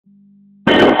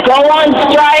go on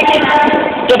strike,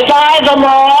 defy the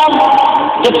law,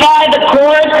 defy the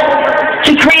courts,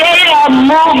 to create a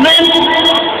movement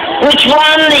which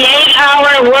won the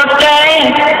 8-hour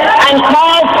workday and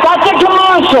caused such a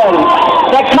commotion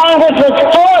that Congress was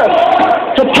forced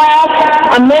to pass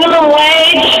a minimum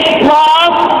wage law,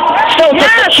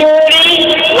 Social Security,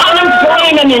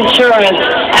 unemployment insurance,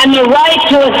 and the right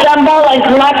to assemble and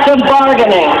collective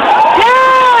bargaining.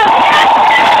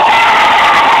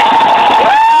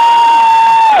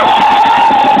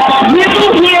 You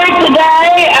here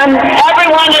today, and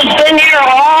everyone has been here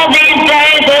all these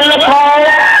days in the cold,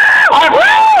 are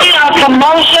feeling a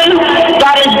commotion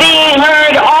that is being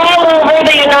heard all over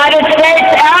the United States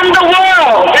and the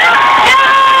world.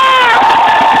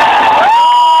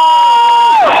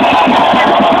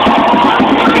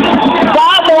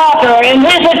 Bob Walker, in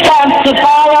his attempt to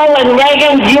follow in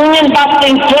Reagan's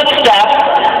union-busting footsteps,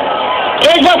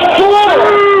 is a fool.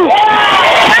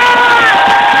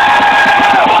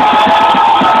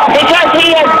 Because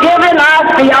he has given us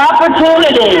the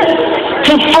opportunity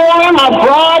to form a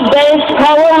broad-based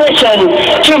coalition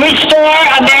to restore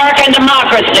American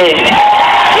democracy.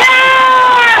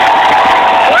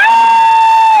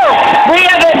 We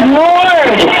have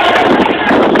ignored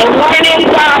the warning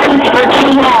signs for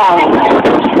too long.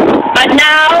 But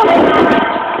now,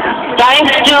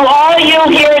 thanks to all you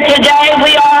here today,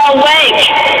 we are awake.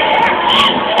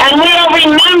 And we are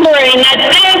remembering that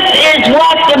this is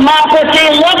what democracy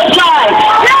looks like.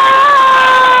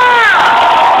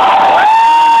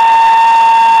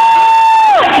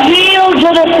 Yield to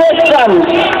the system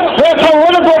where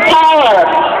political power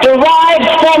derives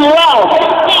from wealth.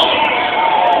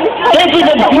 This is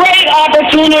a great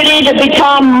opportunity to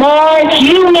become more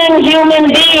human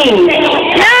beings.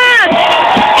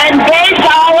 And base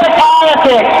our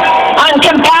politics on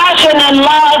compassion and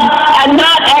love and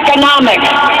not economics.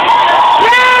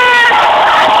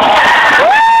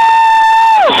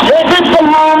 This is the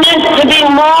moment to be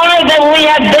more than we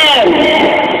have been.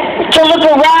 To look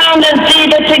around and see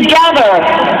that together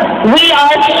we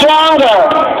are stronger,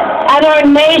 and our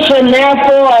nation,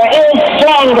 therefore, is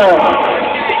stronger.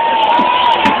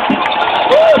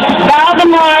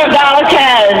 Valdemar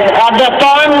Vázquez of the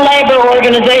Farm Labor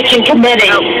Organization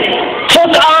Committee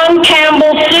took on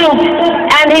Campbell Soup,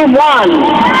 and he won.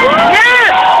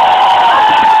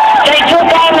 They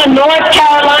took on the North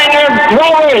Carolina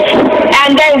growers,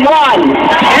 and they won.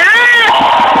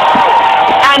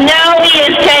 And now he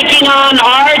is taking on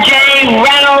R.J.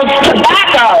 Reynolds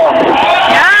Tobacco.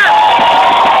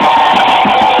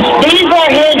 These are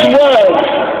his words.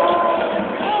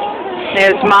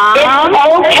 His mom. It's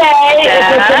okay if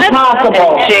it's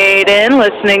impossible. Jaden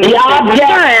listening The to object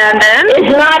Brandon.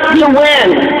 is not to win.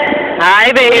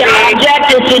 Hi, baby. The object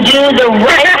is to do the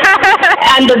right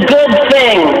and the good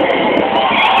thing.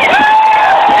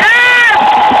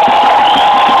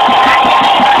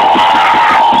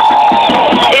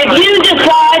 If you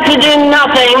decide to do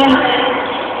nothing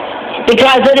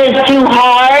because it is too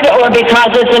hard or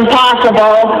because it's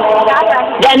impossible,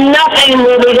 then nothing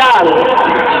will be done.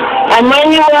 And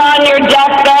when you are on your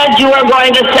deathbed, you are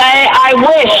going to say, I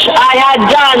wish I had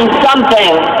done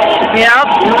something. Yep.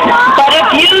 But if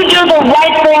you do the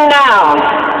right thing now,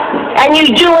 and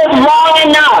you do it long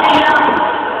enough,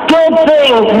 good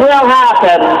things will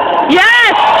happen.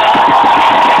 Yes!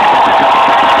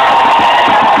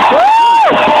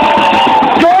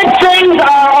 Good things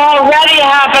are already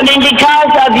happening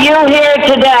because of you here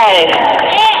today.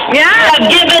 Yeah. You have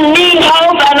given me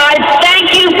hope, and I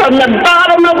thank you from the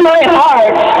bottom of my heart.